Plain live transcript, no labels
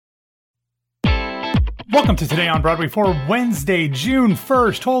Welcome to Today on Broadway for Wednesday, June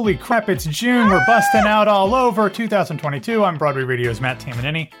 1st. Holy crap, it's June. We're busting out all over 2022. I'm Broadway Radio's Matt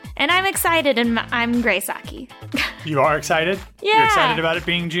Tamanini. And I'm excited, and I'm Grace Aki. You are excited? Yeah. You're excited about it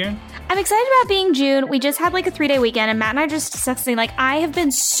being June? I'm excited about being June. We just had like a 3-day weekend, and Matt and I just discussing, like, I have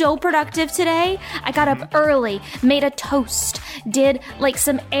been so productive today. I got up early, made a toast, did like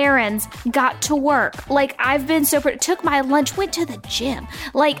some errands, got to work. Like, I've been so took my lunch, went to the gym.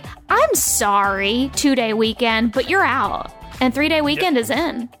 Like, I'm sorry, 2-day weekend, but you're out. And 3-day weekend is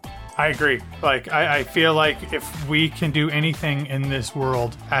in. I agree. Like, I feel like if we can do anything in this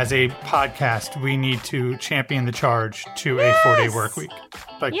world as a podcast, we need to champion the charge to a 4-day work week.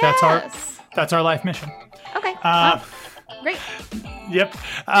 Like, that's our life mission. Okay. Great. Yep.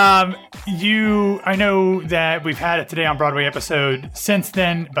 I know that we've had a Today on Broadway episode since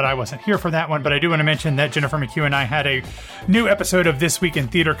then, but I wasn't here for that one. But I do want to mention that Jennifer McHugh and I had a new episode of This Week in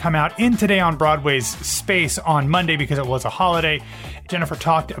Theater come out in Today on Broadway's space on Monday because it was a holiday. Jennifer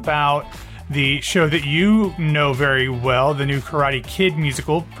talked about the show that you know very well, the new Karate Kid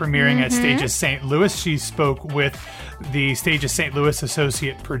musical premiering at Stages St. Louis. She spoke with the Stages St. Louis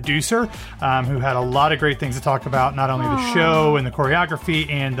associate producer, who had a lot of great things to talk about, not only the show and the choreography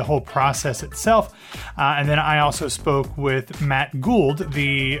and the whole process itself. And then I also spoke with Matt Gould,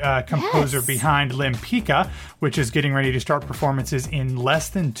 the composer behind Limpika, which is getting ready to start performances in less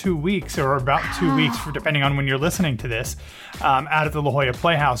than 2 weeks, or about 2 weeks, depending on when you're listening to this, out at the La Jolla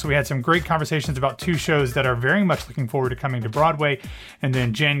Playhouse. So we had some great conversations about two shows that are very much looking forward to coming to Broadway. And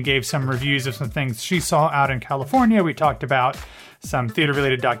then Jen gave some reviews of some things she saw out in California. We talked about some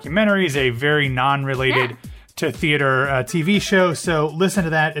theater-related documentaries, a very non-related to theater TV show. So listen to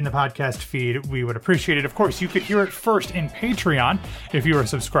that in the podcast feed. We would appreciate it. Of course, you could hear it first in Patreon if you're a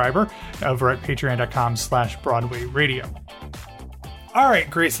subscriber over at patreon.com/Broadway Radio. All right,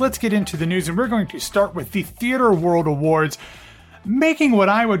 Grace, let's get into the news, and we're going to start with the Theater World Awards, making what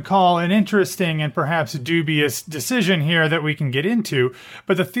I would call an interesting and perhaps dubious decision here that we can get into.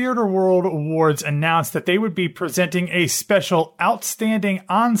 But the Theater World Awards announced that they would be presenting a special Outstanding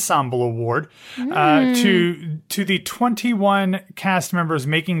Ensemble Award to the 21 cast members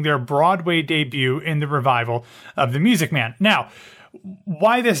making their Broadway debut in the revival of The Music Man. Now,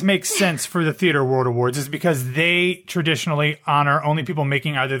 why this makes sense for the Theater World Awards is because they traditionally honor only people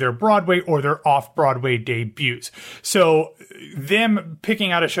making either their Broadway or their off-Broadway debuts. So them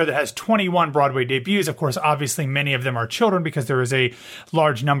picking out a show that has 21 Broadway debuts, of course, obviously many of them are children because there is a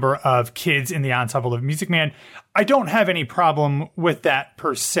large number of kids in the ensemble of Music Man. I don't have any problem with that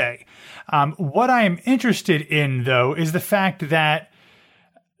per se. What I am interested in, though, is the fact that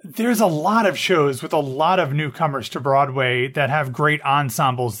there's a lot of shows with a lot of newcomers to Broadway that have great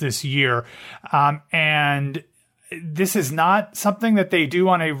ensembles this year. And this is not something that they do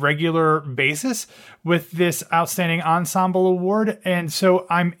on a regular basis with this Outstanding Ensemble Award. And so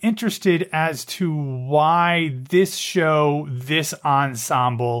I'm interested as to why this show, this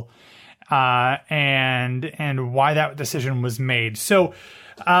ensemble, and why that decision was made. So,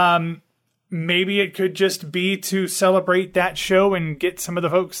 maybe it could just be to celebrate that show and get some of the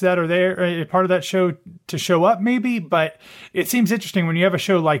folks that are there, part of that show, to show up maybe. But it seems interesting when you have a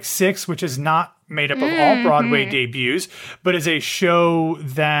show like Six, which is not made up of all Broadway debuts, but is a show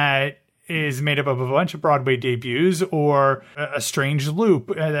that is made up of a bunch of Broadway debuts, or A Strange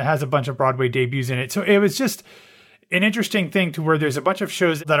Loop that has a bunch of Broadway debuts in it. So it was just an interesting thing to where there's a bunch of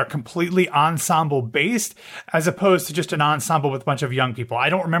shows that are completely ensemble based as opposed to just an ensemble with a bunch of young people. I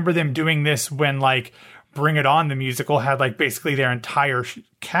don't remember them doing this when like Bring It On, the musical, had like basically their entire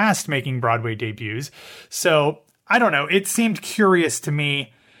cast making Broadway debuts. So I don't know. It seemed curious to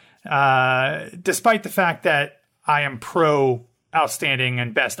me, despite the fact that I am pro Outstanding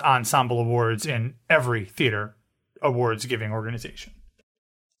and Best Ensemble Awards in every theater awards giving organization.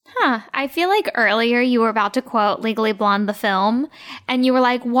 I feel like earlier you were about to quote Legally Blonde, the film, and you were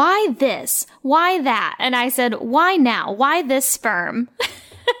like, why this? Why that? And I said, why now? Why this sperm?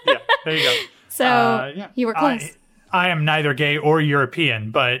 Yeah, there you go. So you were close. I am neither gay or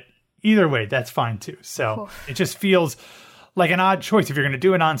European, but either way, that's fine too. So It just feels like an odd choice. If you're going to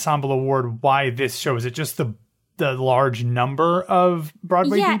do an ensemble award, why this show? Is it just the large number of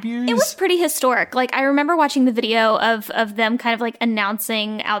Broadway debuts? It was pretty historic. Like, I remember watching the video of them kind of like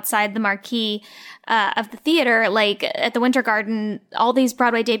announcing outside the marquee of the theater, like at the Winter Garden, all these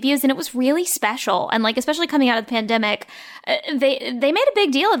Broadway debuts, and it was really special. And like, especially coming out of the pandemic, they made a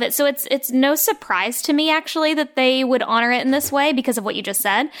big deal of it. So it's no surprise to me actually that they would honor it in this way because of what you just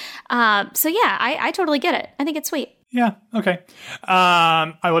said. So yeah, I totally get it. I think it's sweet. Yeah, okay.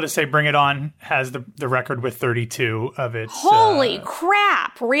 I will just say Bring It On has the record with 32 of its... Holy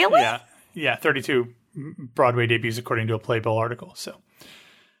crap, really? Yeah, 32 Broadway debuts, according to a Playbill article. So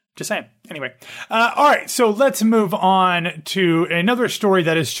just saying. Anyway. All right. So let's move on to another story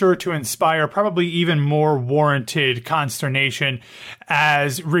that is sure to inspire probably even more warranted consternation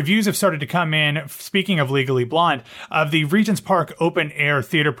as reviews have started to come in, speaking of Legally Blonde, of the Regent's Park open air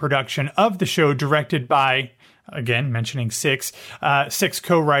theater production of the show directed by, again, mentioning Six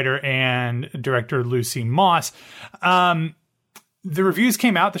co-writer and director Lucy Moss. The reviews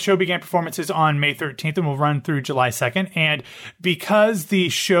came out. The show began performances on May 13th and will run through July 2nd. And because the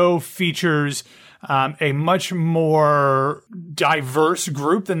show features a much more diverse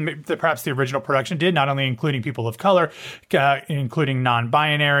group than perhaps the original production did, not only including people of color, including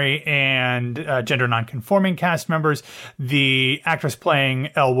non-binary and gender non-conforming cast members. The actress playing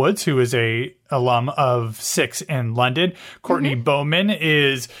Elle Woods, who is a alum of Six in London. Courtney Bowman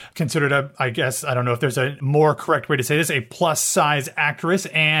is considered I don't know if there's a more correct way to say this, a plus size actress.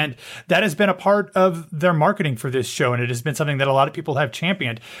 And that has been a part of their marketing for this show. And it has been something that a lot of people have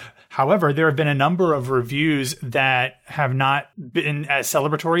championed. However, there have been a number of reviews that have not been as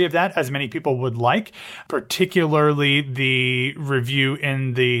celebratory of that as many people would like, particularly the review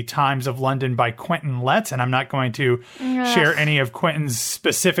in the Times of London by Quentin Letts. And I'm not going to share any of Quentin's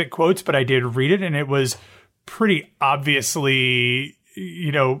specific quotes, but I did read it, and it was pretty obviously,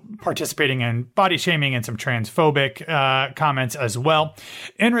 participating in body shaming and some transphobic comments as well.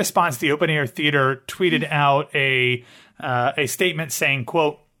 In response, the Open Air Theater tweeted out a statement saying,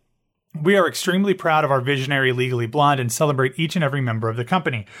 quote, "We are extremely proud of our visionary Legally Blonde and celebrate each and every member of the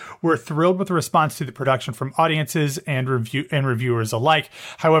company. We're thrilled with the response to the production from audiences and reviewers alike.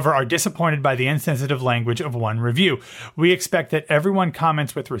 However, are disappointed by the insensitive language of one review. We expect that everyone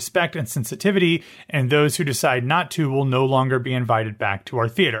comments with respect and sensitivity, and those who decide not to will no longer be invited back to our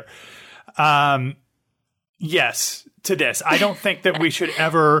theater." Yes, to this. I don't think that we should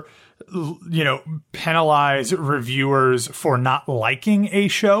ever penalize reviewers for not liking a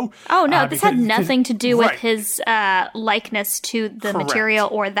show. Oh, no, this had nothing to do with his likeness to the Correct. material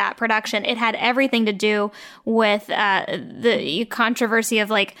or that production. It had everything to do with the controversy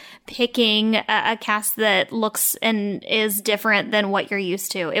of picking a cast that looks and is different than what you're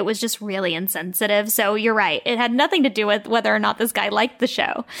used to. It was just really insensitive. So you're right. It had nothing to do with whether or not this guy liked the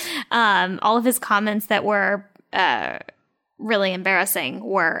show. All of his comments that were really embarrassing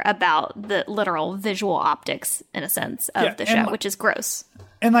were about the literal visual optics, in a sense, of the show, which is gross.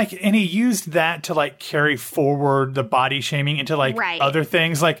 And he used that to carry forward the body shaming into other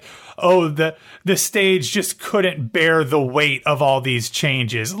things, the stage just couldn't bear the weight of all these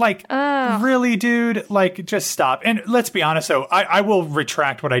changes. Really, dude? Just stop. And let's be honest, though, I will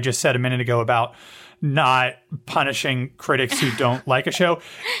retract what I just said a minute ago about not punishing critics who don't like a show.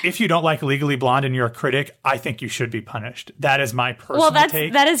 If you don't like Legally Blonde and you're a critic, I think you should be punished. That is my personal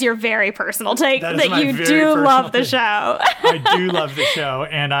take. That is your very personal take, that you do love the show. I do love the show,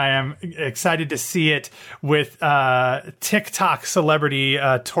 and I am excited to see it with TikTok celebrity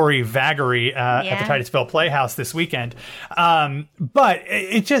Tori Vagary at the Titusville Playhouse this weekend. But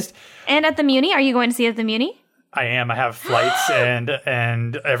it just... And at the Muni? Are you going to see it at the Muni? I am. I have flights and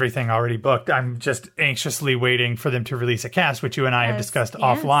everything already booked. I'm just anxiously waiting for them to release a cast, which you and I have discussed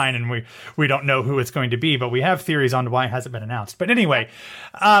offline, and we don't know who it's going to be, but we have theories on why it hasn't been announced. But anyway,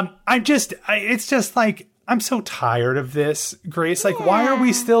 it's just I'm so tired of this, Grace. Why are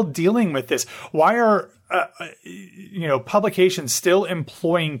we still dealing with this? Why are publications still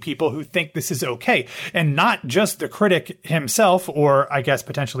employing people who think this is okay? And not just the critic himself, or I guess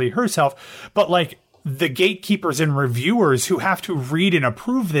potentially herself, but the gatekeepers and reviewers who have to read and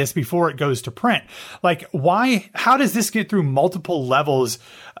approve this before it goes to print. Why? How does this get through multiple levels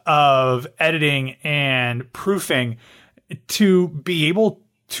of editing and proofing to be able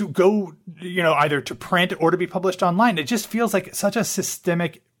to go, either to print or to be published online? It just feels like such a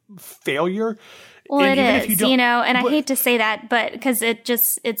systemic failure. Well, it is, and I hate to say that, but because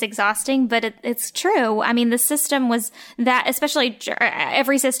it's exhausting, but it's true. I mean, the system was that, especially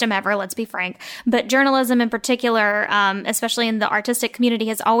every system ever, let's be frank, but journalism in particular, especially in the artistic community,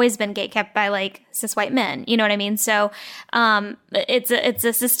 has always been gatekept by cis white men. You know what I mean? So, it's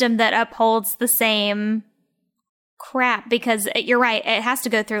a system that upholds the same crap, because you're right, it has to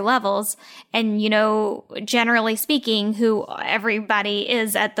go through levels, and generally speaking, who everybody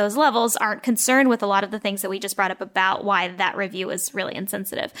is at those levels aren't concerned with a lot of the things that we just brought up about why that review is really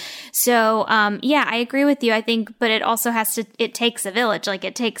insensitive. So I agree with you. I think, but it also it takes a village.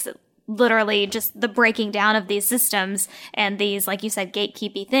 It takes literally just the breaking down of these systems and these, like you said,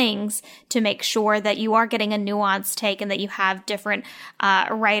 gatekeepy things to make sure that you are getting a nuanced take and that you have different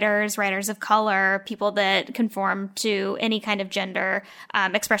writers of color, people that conform to any kind of gender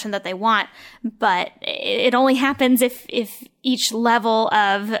expression that they want. But it only happens if each level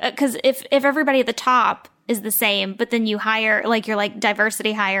of, because if everybody at the top is the same, but then you hire, like you're like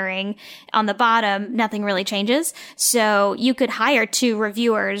diversity hiring on the bottom, nothing really changes. So you could hire 2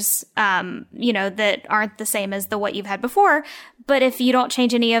 reviewers, that aren't the same as what you've had before. But if you don't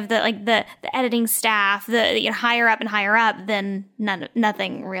change any of the editing staff, higher up and higher up, then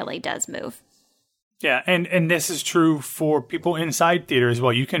nothing really does move. Yeah, and this is true for people inside theater as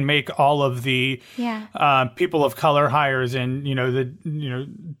well. You can make all of the people of color hires and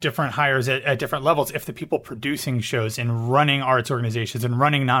different hires at different levels if the people producing shows and running arts organizations and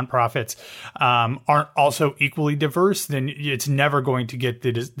running nonprofits aren't also equally diverse, then it's never going to get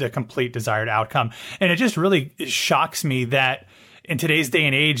the complete desired outcome. And it just really shocks me that in today's day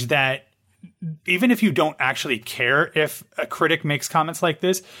and age that even if you don't actually care if a critic makes comments like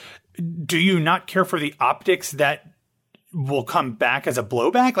this, do you not care for the optics that will come back as a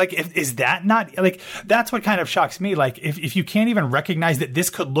blowback? Like, is that not, like, that's what kind of shocks me. Like, if you can't even recognize that this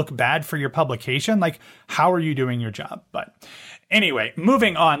could look bad for your publication, like, how are you doing your job? But anyway,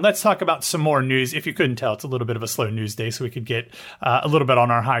 moving on, let's talk about some more news. If you couldn't tell, it's a little bit of a slow news day, so we could get a little bit on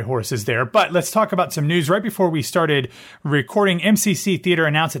our high horses there. But let's talk about some news. Right before we started recording, MCC Theater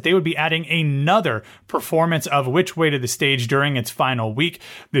announced that they would be adding another performance of Which Way to the Stage during its final week.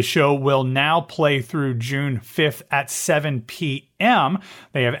 The show will now play through June 5th at 7 p.m.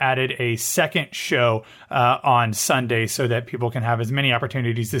 They have added a second show on Sunday so that people can have as many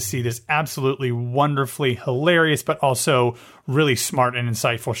opportunities to see this absolutely wonderfully hilarious, but also really smart and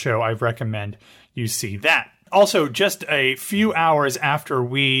insightful show. I recommend you see that. Also, just a few hours after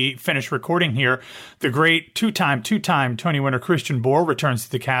we finish recording here, the great two-time Tony winner Christian Borle returns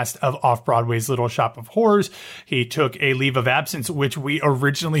to the cast of Off-Broadway's Little Shop of Horrors. He took a leave of absence, which we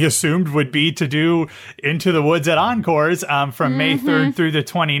originally assumed would be to do Into the Woods at Encores from May 3rd through the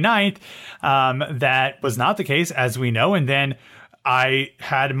 29th. That was not the case, as we know. And then I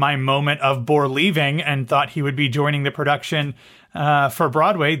had my moment of Borle leaving and thought he would be joining the production for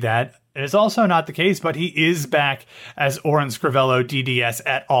Broadway. That is also not the case, but he is back as Oren Scrivello DDS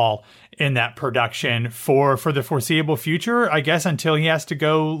et al. In that production for the foreseeable future, I guess, until he has to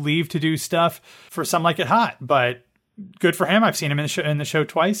go leave to do stuff for Some Like It Hot. But good for him. I've seen him in the show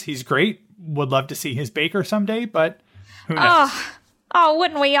twice. He's great. Would love to see his Baker someday, but who knows? Oh,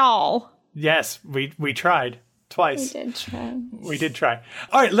 wouldn't we all? Yes, we tried. Twice. We did try.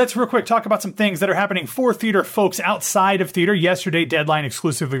 All right, let's real quick talk about some things that are happening for theater folks outside of theater. Yesterday, Deadline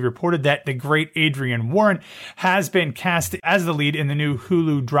exclusively reported that the great Adrienne Warren has been cast as the lead in the new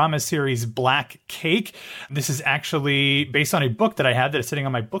Hulu drama series Black Cake. This is actually based on a book that I have that is sitting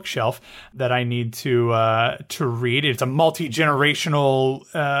on my bookshelf that I need to read. It's a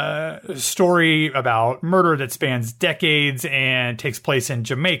multi-generational story about murder that spans decades and takes place in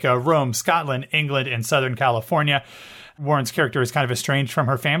Jamaica, Rome, Scotland, England, and Southern California. Warren's character is kind of estranged from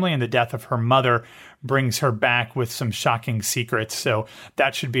her family, and the death of her mother brings her back with some shocking secrets. So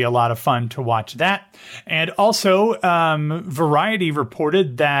that should be a lot of fun to watch that. And also, Variety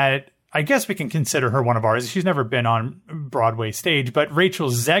reported that, I guess we can consider her one of ours. She's never been on Broadway stage, but Rachel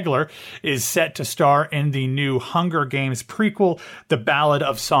Zegler is set to star in the new Hunger Games prequel, The Ballad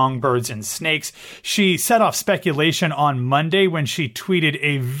of Songbirds and Snakes. She set off speculation on Monday when she tweeted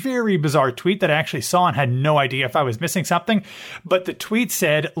a very bizarre tweet that I actually saw and had no idea if I was missing something. But the tweet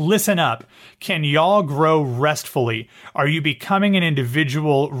said, "Listen up. Can y'all grow restfully? Are you becoming an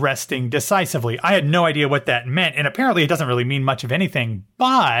individual resting decisively?" I had no idea what that meant, and apparently it doesn't really mean much of anything,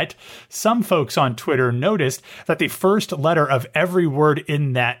 but some folks on Twitter noticed that the first letter of every word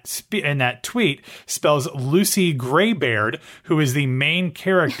in that tweet spells Lucy Greybeard, who is the main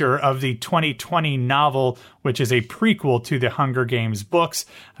character of the 2020 novel, which is a prequel to the Hunger Games books.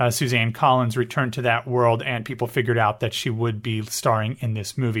 Suzanne Collins returned to that world, and people figured out that she would be starring in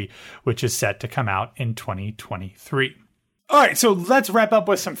this movie, which is set to come out in 2023. All right, so let's wrap up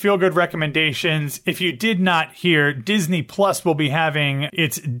with some feel-good recommendations. If you did not hear, Disney Plus will be having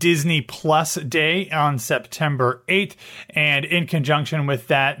its Disney Plus Day on September 8th. And in conjunction with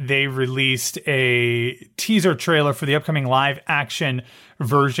that, they released a teaser trailer for the upcoming live-action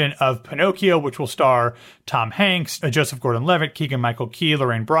version of Pinocchio, which will star Tom Hanks, Joseph Gordon-Levitt, Keegan-Michael Key,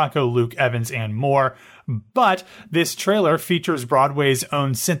 Lorraine Bracco, Luke Evans, and more. But this trailer features Broadway's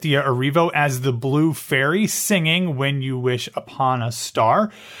own Cynthia Erivo as the Blue Fairy singing When You Wish Upon a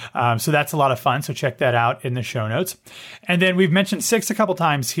Star. So that's a lot of fun. So check that out in the show notes. And then we've mentioned Six a couple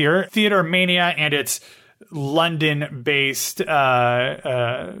times here. Theater Mania and its London-based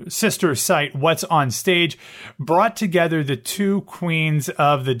sister site, What's on Stage, brought together the two queens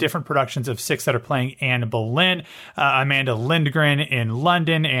of the different productions of Six that are playing Anne Boleyn, Amanda Lindgren in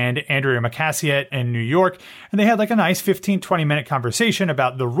London and Andrea Macassiet in New York. And they had like a nice 15, 20-minute conversation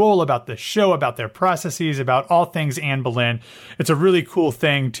about the role, about the show, about their processes, about all things Anne Boleyn. It's a really cool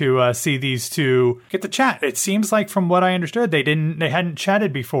thing to see these two get to chat. It seems like, from what I understood, they hadn't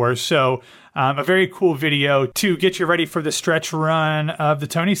chatted before. So a very cool video to get you ready for the stretch run of the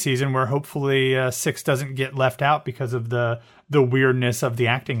Tony season, where hopefully Six doesn't get left out because of the weirdness of the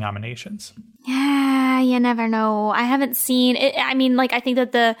acting nominations. Yeah, you never know. I haven't seen it. I mean, like, I think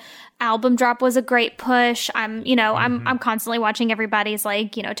that the album drop was a great push. I'm constantly watching everybody's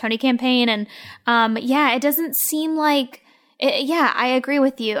Tony campaign, and it doesn't seem like. I agree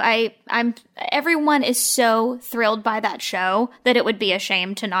with you. Everyone is so thrilled by that show that it would be a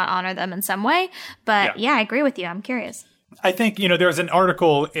shame to not honor them in some way. But yeah, I agree with you. I'm curious. I think, there's an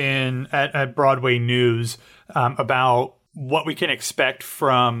article at Broadway News about what we can expect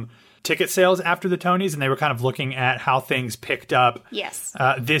from ticket sales after the Tonys, and they were kind of looking at how things picked up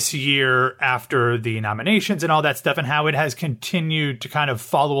this year after the nominations and all that stuff, and how it has continued to kind of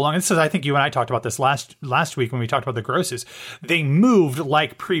follow along. And so I think you and I talked about this last week when we talked about the grosses. They moved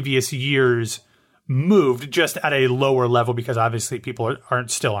like previous years moved, just at a lower level, because obviously people aren't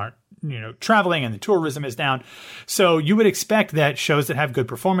traveling and the tourism is down. So you would expect that shows that have good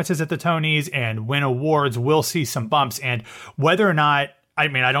performances at the Tonys and win awards will see some bumps. And whether or not, I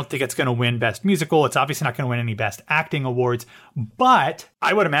don't think it's going to win Best Musical. It's obviously not going to win any Best Acting awards. But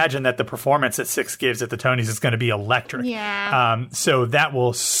I would imagine that the performance that Six gives at the Tonys is going to be electric. Yeah. So that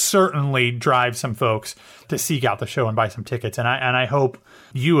will certainly drive some folks to seek out the show and buy some tickets. And I hope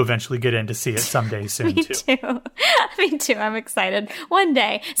you eventually get in to see it someday soon, Me too. Me too. I'm excited. One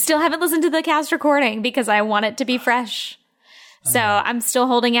day. Still haven't listened to the cast recording because I want it to be fresh. So I'm still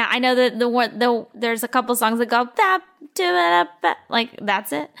holding out. I know that there's a couple songs that go like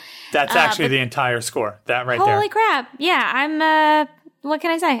that's it. That's actually the entire score. That right holy there. Holy crap! Yeah, I'm. What can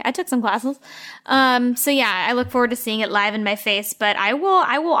I say? I took some classes. So yeah, I look forward to seeing it live in my face. But I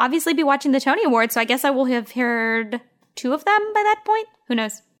will obviously be watching the Tony Awards. So I guess I will have heard 2 of them by that point. Who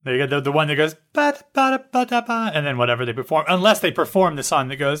knows? There you go. The one that goes ba ba ba da ba, and then whatever they perform, unless they perform the song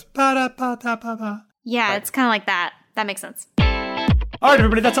that goes ba da ba da ba ba. Yeah, it's kind of like that. That makes sense. All right,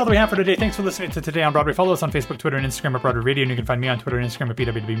 everybody, that's all that we have for today. Thanks for listening to Today on Broadway. Follow us on Facebook, Twitter, and Instagram at Broadway Radio, and you can find me on Twitter and Instagram at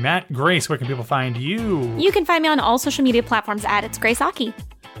BWBMatt. Grace, where can people find you? You can find me on all social media platforms at It's Grace Aki.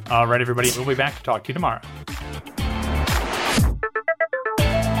 All right, everybody, we'll be back to talk to you tomorrow.